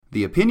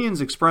The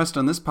opinions expressed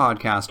on this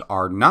podcast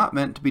are not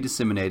meant to be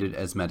disseminated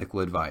as medical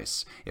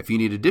advice. If you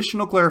need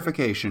additional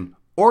clarification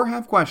or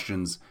have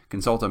questions,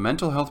 consult a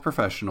mental health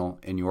professional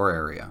in your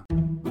area.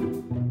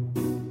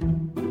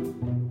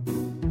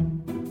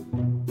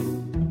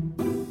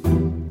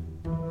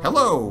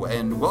 Hello,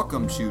 and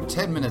welcome to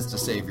 10 Minutes to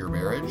Save Your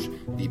Marriage,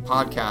 the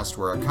podcast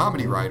where a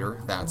comedy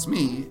writer, that's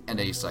me, and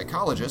a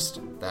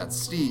psychologist, that's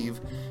Steve,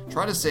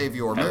 try to save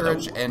your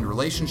marriage and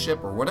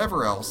relationship or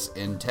whatever else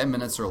in 10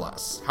 minutes or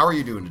less. How are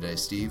you doing today,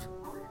 Steve?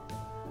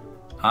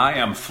 I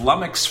am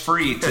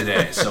flummox-free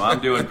today, so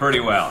I'm doing pretty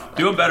well.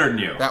 Doing better than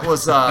you. That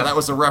was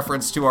a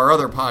reference to our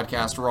other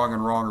podcast, Wrong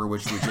and Wronger,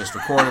 which we just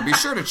recorded. Be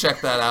sure to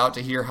check that out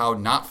to hear how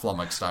not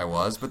flummoxed I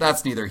was, but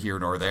that's neither here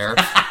nor there.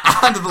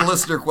 On to the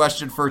listener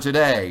question for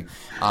today.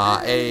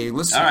 A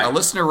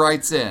listener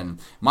writes in,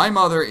 "My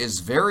mother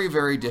is very,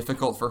 very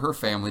difficult for her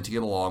family to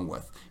get along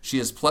with. She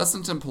is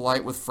pleasant and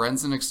polite with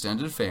friends and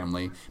extended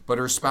family, but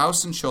her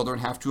spouse and children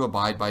have to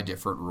abide by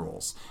different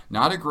rules.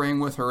 Not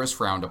agreeing with her is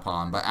frowned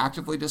upon, but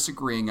actively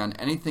disagreeing on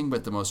anything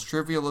but the most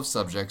trivial of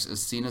subjects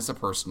is seen as a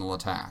personal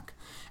attack.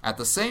 At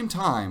the same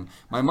time,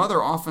 my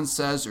mother often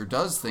says or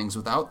does things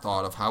without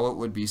thought of how it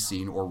would be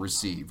seen or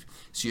received.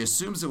 She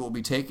assumes it will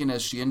be taken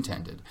as she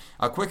intended.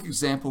 A quick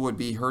example would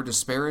be her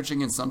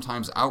disparaging and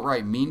sometimes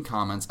outright mean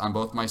comments on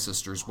both my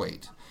sister's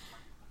weight.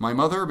 My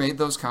mother made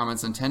those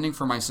comments intending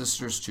for my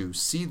sisters to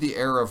see the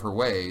error of her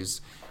ways.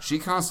 She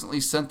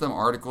constantly sent them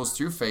articles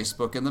through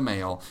Facebook and the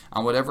mail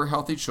on whatever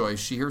healthy choice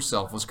she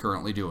herself was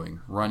currently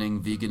doing,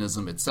 running,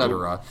 veganism,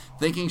 etc.,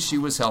 thinking she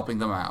was helping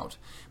them out.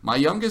 My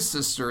youngest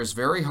sister is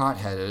very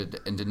hot-headed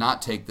and did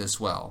not take this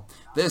well.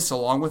 This,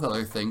 along with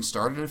other things,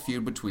 started a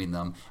feud between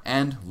them,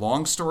 and,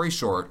 long story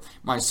short,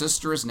 my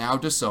sister is now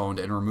disowned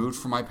and removed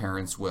from my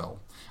parents' will.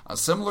 A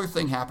similar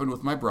thing happened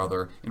with my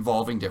brother,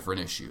 involving different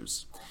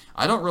issues.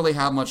 I don't really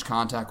have much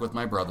contact with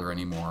my brother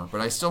anymore, but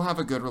I still have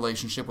a good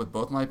relationship with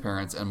both my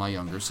parents and my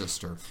younger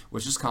sister,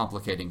 which is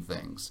complicating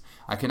things.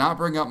 I cannot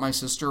bring up my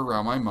sister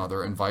around my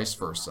mother and vice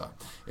versa.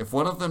 If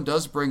one of them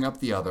does bring up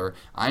the other,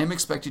 I am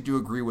expected to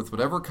agree with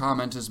whatever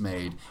comment is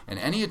made, and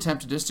any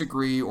attempt to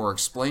disagree or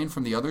explain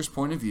from the other's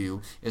point of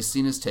view is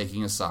seen as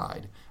taking a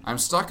side. I'm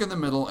stuck in the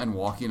middle and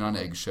walking on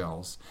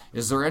eggshells.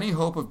 Is there any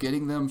hope of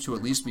getting them to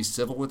at least be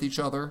civil with each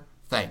other?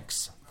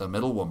 Thanks, the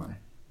middle woman."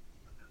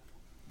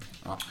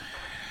 Oh.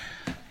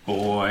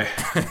 Boy,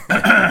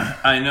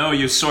 I know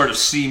you sort of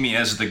see me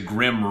as the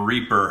grim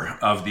reaper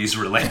of these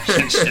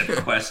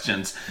relationship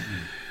questions.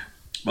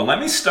 But let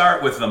me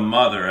start with the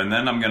mother, and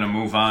then I'm going to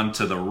move on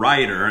to the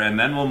writer, and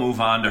then we'll move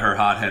on to her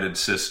hot-headed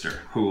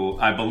sister, who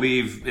I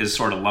believe is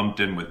sort of lumped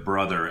in with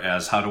brother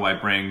as how do I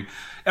bring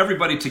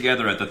everybody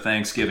together at the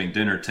Thanksgiving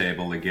dinner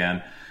table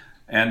again.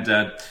 And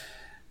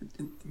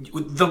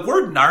the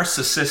word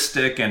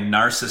narcissistic and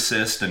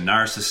narcissist and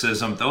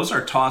narcissism, those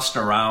are tossed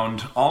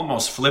around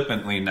almost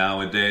flippantly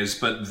nowadays,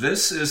 but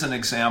this is an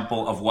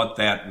example of what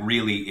that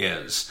really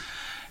is.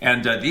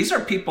 And these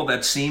are people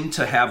that seem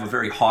to have a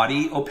very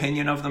haughty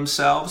opinion of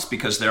themselves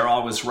because they're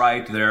always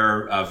right.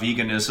 Their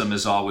veganism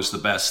is always the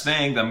best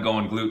thing. Them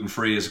going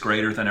gluten-free is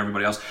greater than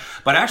everybody else.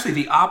 But actually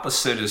the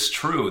opposite is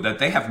true, that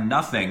they have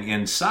nothing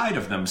inside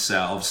of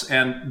themselves.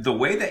 And the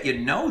way that you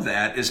know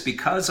that is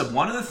because of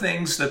one of the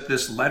things that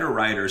this letter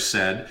writer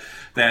said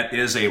that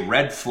is a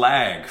red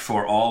flag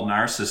for all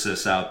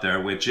narcissists out there,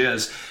 which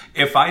is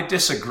if I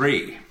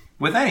disagree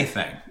with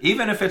anything,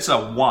 even if it's a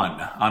 1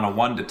 on a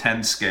 1 to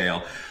 10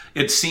 scale,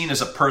 it's seen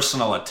as a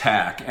personal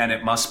attack, and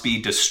it must be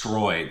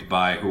destroyed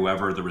by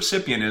whoever the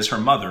recipient is, her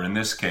mother in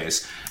this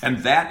case.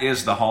 And that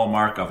is the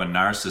hallmark of a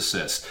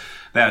narcissist.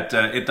 That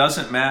it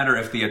doesn't matter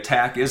if the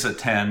attack is a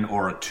 10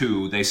 or a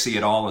 2, they see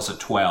it all as a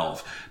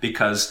 12,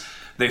 because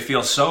they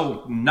feel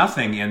so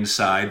nothing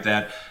inside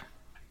that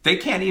they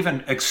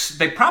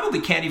probably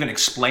can't even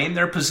explain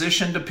their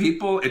position to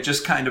people. It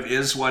just kind of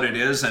is what it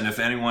is, and if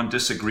anyone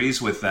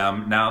disagrees with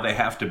them, now they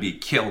have to be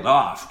killed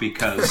off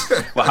because,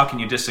 well, how can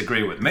you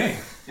disagree with me?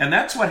 And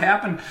that's what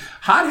happened.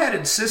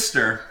 Hot-headed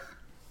sister,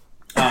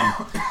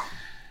 a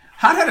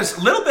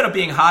little bit of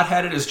being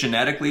hot-headed is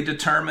genetically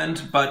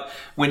determined, but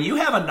when you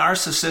have a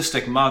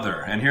narcissistic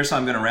mother, and here's how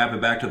I'm going to wrap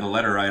it back to the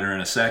letter writer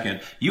in a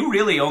second, you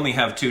really only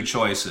have 2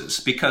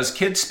 choices because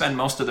kids spend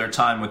most of their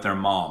time with their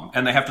mom,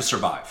 and they have to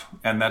survive,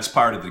 and that's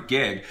part of the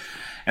gig.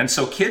 And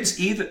so kids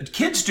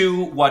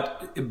do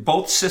what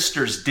both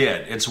sisters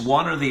did. It's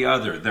one or the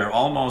other. They're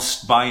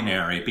almost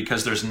binary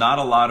because there's not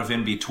a lot of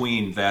in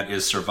between that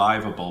is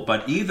survivable.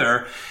 But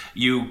either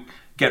you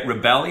get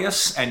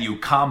rebellious and you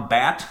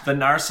combat the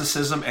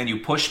narcissism and you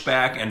push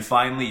back and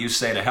finally you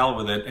say to hell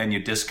with it and you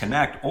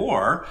disconnect,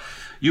 or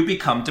you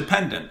become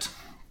dependent.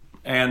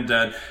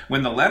 And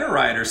when the letter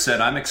writer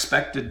said, I'm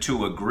expected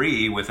to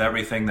agree with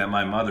everything that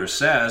my mother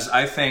says,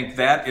 I think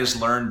that is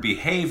learned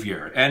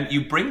behavior. And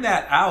you bring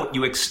that out,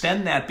 you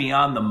extend that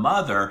beyond the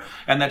mother,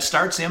 and that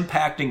starts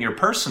impacting your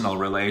personal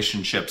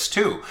relationships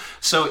too.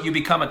 So you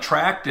become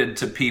attracted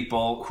to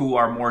people who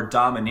are more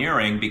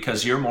domineering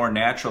because you're more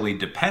naturally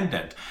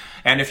dependent.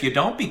 And if you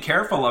don't be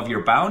careful of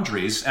your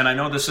boundaries, and I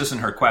know this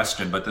isn't her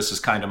question, but this is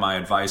kind of my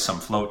advice I'm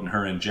floating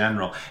her in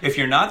general. If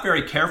you're not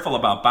very careful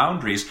about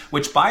boundaries,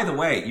 which, by the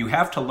way, you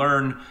have to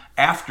learn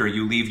after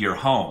you leave your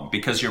home,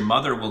 because your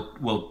mother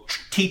will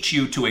teach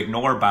you to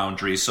ignore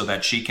boundaries so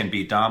that she can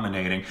be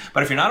dominating.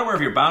 But if you're not aware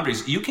of your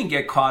boundaries, you can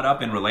get caught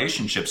up in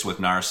relationships with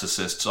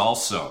narcissists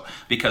also,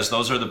 because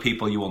those are the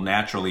people you will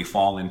naturally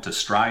fall into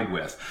stride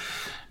with.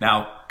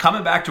 Now,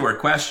 coming back to her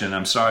question,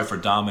 I'm sorry for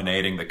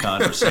dominating the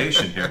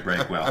conversation here,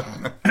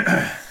 Breakwell.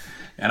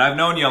 And I've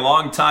known you a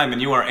long time,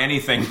 and you are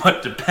anything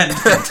but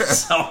dependent,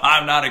 so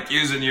I'm not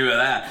accusing you of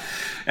that.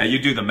 You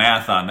do the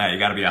math on that. You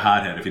got to be a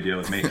hothead if you deal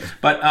with me.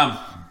 But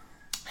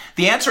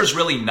the answer is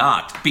really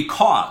not,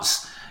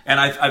 because, and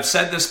I've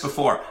said this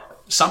before,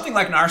 something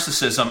like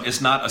narcissism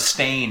is not a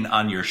stain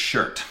on your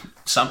shirt.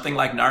 Something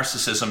like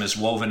narcissism is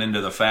woven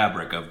into the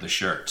fabric of the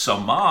shirt. So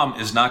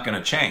mom is not going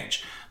to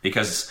change,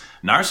 because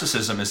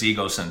narcissism is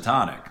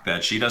egocentric,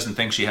 that she doesn't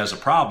think she has a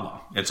problem.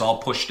 It's all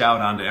pushed out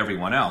onto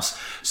everyone else.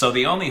 So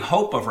the only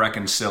hope of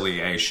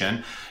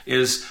reconciliation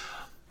is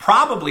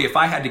probably, if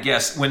I had to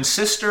guess, when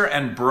sister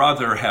and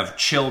brother have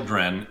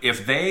children,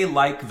 if they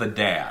like the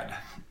dad,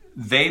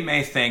 they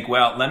may think,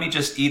 well, let me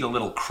just eat a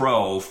little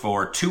crow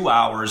for 2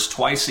 hours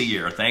twice a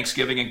year,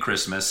 Thanksgiving and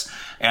Christmas,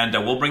 and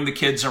we'll bring the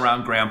kids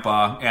around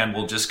grandpa and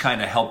we'll just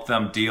kind of help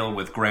them deal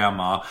with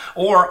grandma.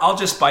 Or I'll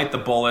just bite the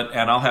bullet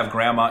and I'll have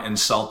grandma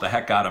insult the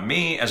heck out of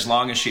me as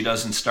long as she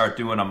doesn't start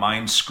doing a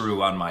mind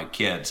screw on my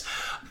kids.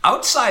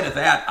 Outside of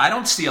that, I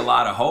don't see a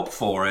lot of hope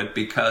for it,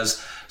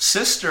 because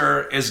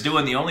sister is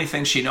doing the only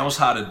thing she knows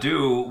how to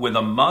do with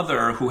a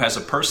mother who has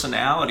a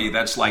personality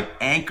that's like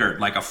anchored,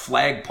 like a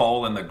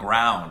flagpole in the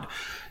ground.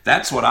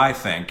 That's what I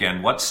think.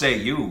 And what say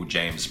you,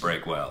 James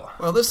Breakwell?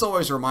 Well, this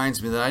always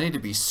reminds me that I need to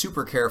be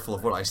super careful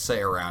of what I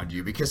say around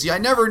you, because I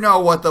never know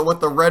what the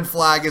red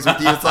flag is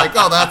with you. It's like,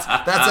 oh, that's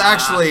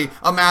actually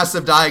a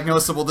massive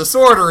diagnosable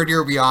disorder and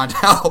you're beyond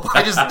help.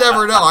 I just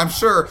never know.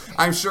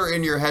 I'm sure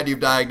in your head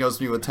you've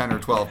diagnosed me with 10 or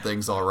 12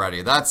 things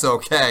already. That's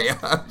okay.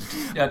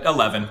 Yeah,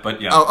 11,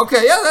 but yeah. Oh,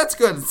 okay. Yeah, that's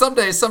good.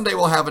 Someday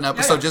we'll have an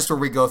episode just where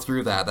we go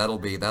through that. That'll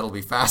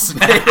be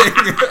fascinating.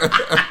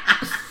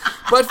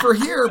 But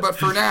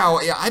for now,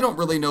 yeah, I don't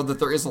really know that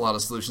there is a lot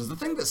of solutions. The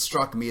thing that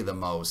struck me the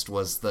most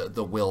was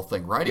the will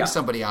thing, writing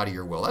somebody out of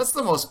your will. That's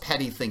the most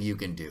petty thing you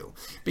can do.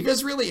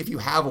 Because really, if you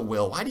have a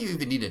will, why do you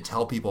even need to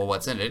tell people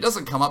what's in it? It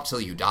doesn't come up till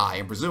you die,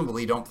 and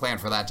presumably you don't plan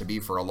for that to be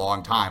for a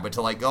long time. But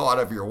to go out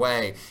of your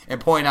way and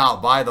point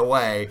out, by the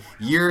way,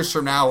 years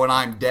from now when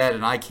I'm dead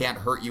and I can't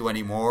hurt you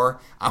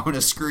anymore, I'm going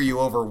to screw you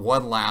over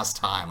one last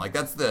time.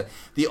 That's the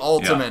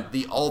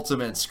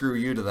ultimate screw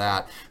you to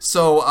that.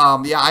 So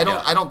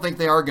I don't think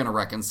they are going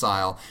to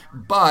reconcile.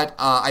 But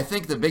I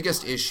think the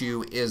biggest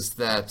issue is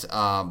that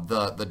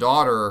the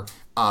daughter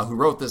who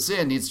wrote this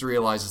in needs to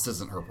realize this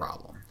isn't her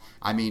problem.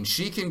 I mean,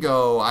 she can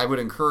go, I would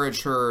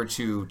encourage her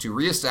to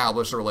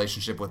reestablish a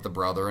relationship with the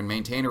brother and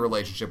maintain a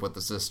relationship with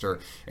the sister,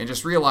 and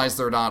just realize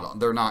they're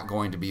not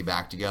going to be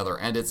back together,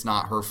 and it's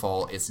not her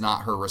fault, it's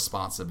not her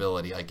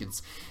responsibility. I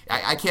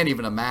can't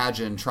even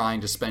imagine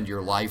trying to spend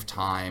your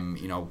lifetime,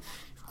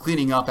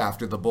 cleaning up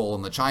after the bull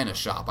in the china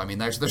shop. I mean,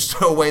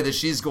 there's no way that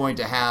she's going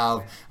to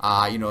have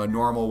a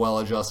normal,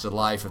 well-adjusted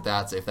life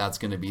if that's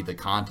going to be the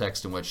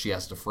context in which she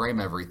has to frame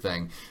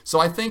everything. So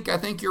I think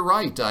you're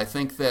right. I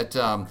think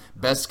that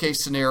best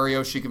case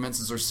scenario, she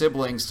convinces her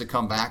siblings to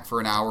come back for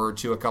an hour or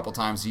two a couple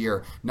times a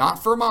year,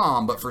 not for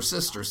mom, but for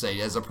sister.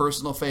 Say, as a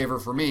personal favor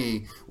for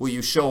me, will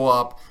you show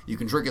up? You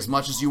can drink as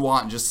much as you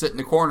want and just sit in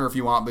the corner if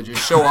you want, but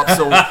just show up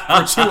so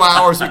for 2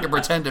 hours we can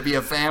pretend to be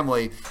a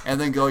family and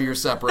then go your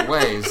separate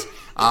ways.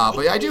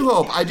 But I do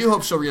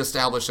hope she'll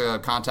reestablish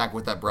contact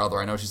with that brother.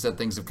 I know she said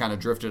things have kind of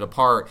drifted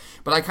apart,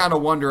 but I kind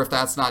of wonder if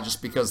that's not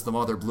just because the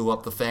mother blew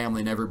up the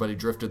family and everybody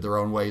drifted their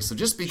own ways. So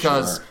just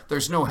because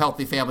there's no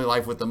healthy family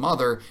life with the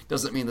mother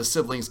doesn't mean the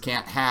siblings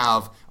can't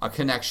have a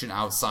connection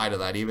outside of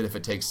that, even if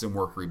it takes some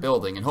work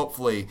rebuilding. And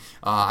hopefully,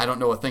 I don't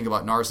know a thing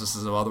about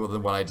narcissism other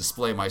than what I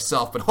display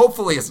myself, but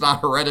hopefully it's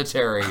not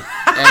hereditary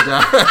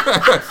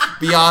and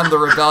beyond the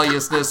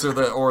rebelliousness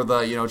or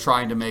the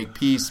trying to make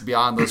peace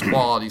beyond those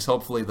qualities.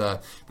 Hopefully the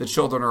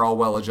children are all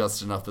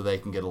well-adjusted enough that they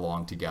can get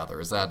along together.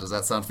 Does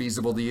that sound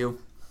feasible to you?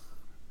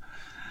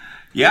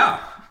 Yeah,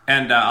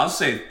 and I'll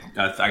say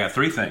I got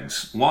 3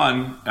 things.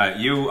 One,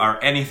 you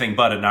are anything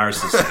but a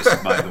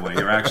narcissist, by the way.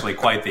 You're actually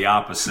quite the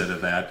opposite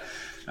of that.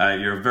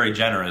 You're a very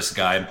generous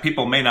guy, and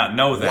people may not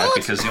know that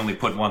because you only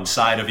put one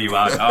side of you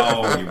out.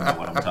 Oh, you know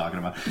what I'm talking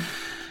about.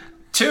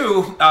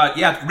 2,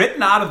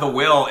 written out of the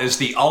will is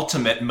the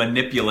ultimate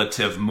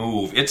manipulative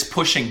move. It's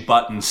pushing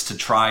buttons to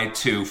try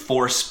to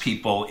force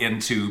people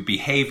into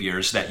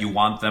behaviors that you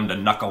want them to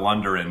knuckle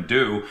under and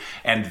do.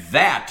 And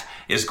that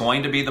is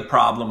going to be the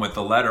problem with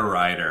the letter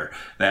writer.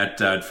 That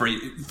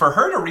for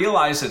her to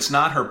realize it's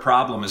not her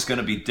problem is going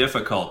to be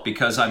difficult,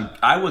 because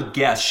I would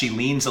guess she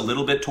leans a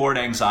little bit toward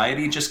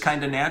anxiety just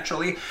kind of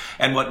naturally.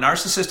 And what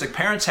narcissistic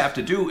parents have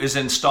to do is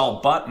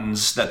install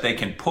buttons that they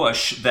can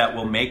push that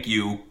will make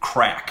you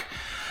crack.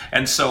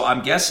 And so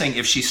I'm guessing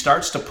if she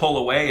starts to pull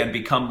away and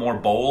become more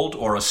bold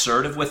or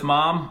assertive with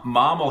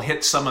mom will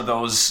hit some of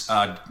those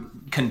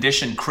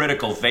condition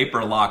critical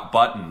vapor lock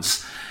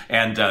buttons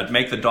and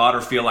make the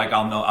daughter feel like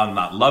I'll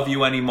not love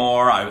you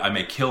anymore. I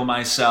may kill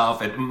myself.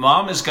 And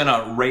mom is going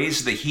to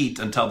raise the heat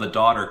until the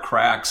daughter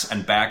cracks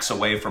and backs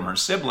away from her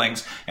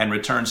siblings and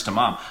returns to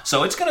mom.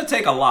 So it's going to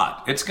take a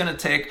lot. It's going to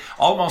take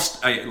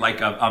almost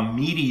a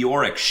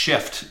meteoric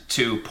shift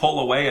to pull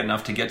away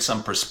enough to get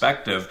some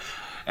perspective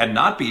and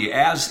not be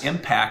as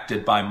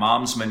impacted by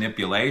mom's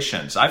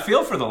manipulations. I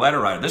feel for the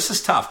letter writer. This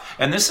is tough.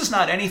 And this is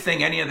not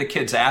anything any of the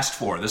kids asked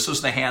for. This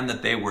was the hand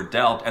that they were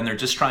dealt, and they're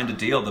just trying to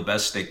deal the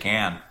best they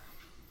can.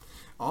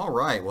 All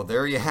right, well,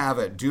 there you have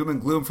it. Doom and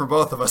gloom for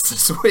both of us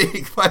this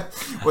week, but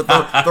with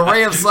the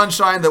ray of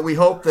sunshine that we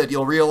hope that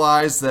you'll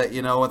realize that,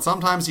 and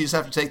sometimes you just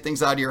have to take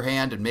things out of your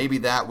hand, and maybe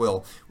that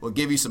will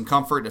give you some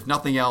comfort. If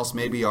nothing else,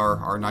 maybe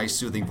our nice,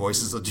 soothing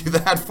voices will do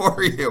that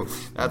for you.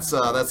 That's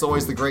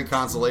always the great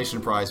consolation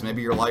prize.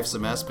 Maybe your life's a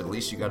mess, but at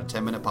least you got a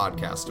 10-minute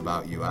podcast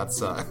about you. That's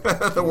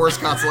the worst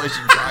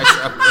consolation prize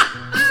ever.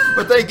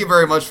 But thank you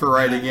very much for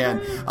writing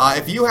in.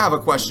 If you have a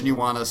question you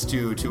want us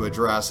to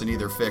address and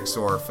either fix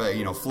or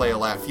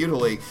flail at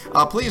futilely,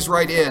 please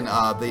write in.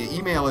 The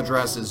email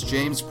address is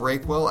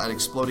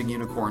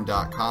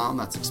jamesbreakwell@explodingunicorn.com.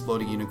 That's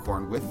exploding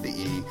unicorn with the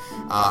E.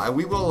 And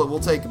we'll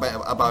take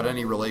about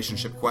any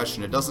relationship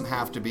question. It doesn't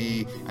have to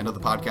be. I know the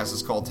podcast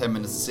is called 10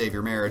 Minutes to Save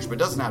Your Marriage, but it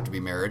doesn't have to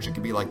be marriage. It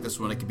could be like this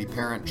one. It could be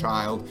parent,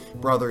 child,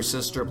 brother,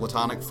 sister,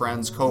 platonic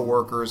friends,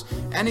 co-workers,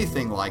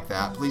 anything like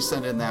that. Please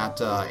send in that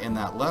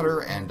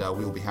letter, and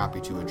we will be happy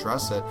to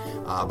address it.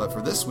 But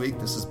for this week,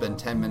 this has been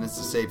 10 Minutes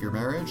to Save Your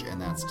Marriage,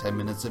 and that's 10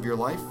 minutes of your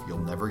life you'll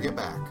never get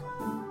back.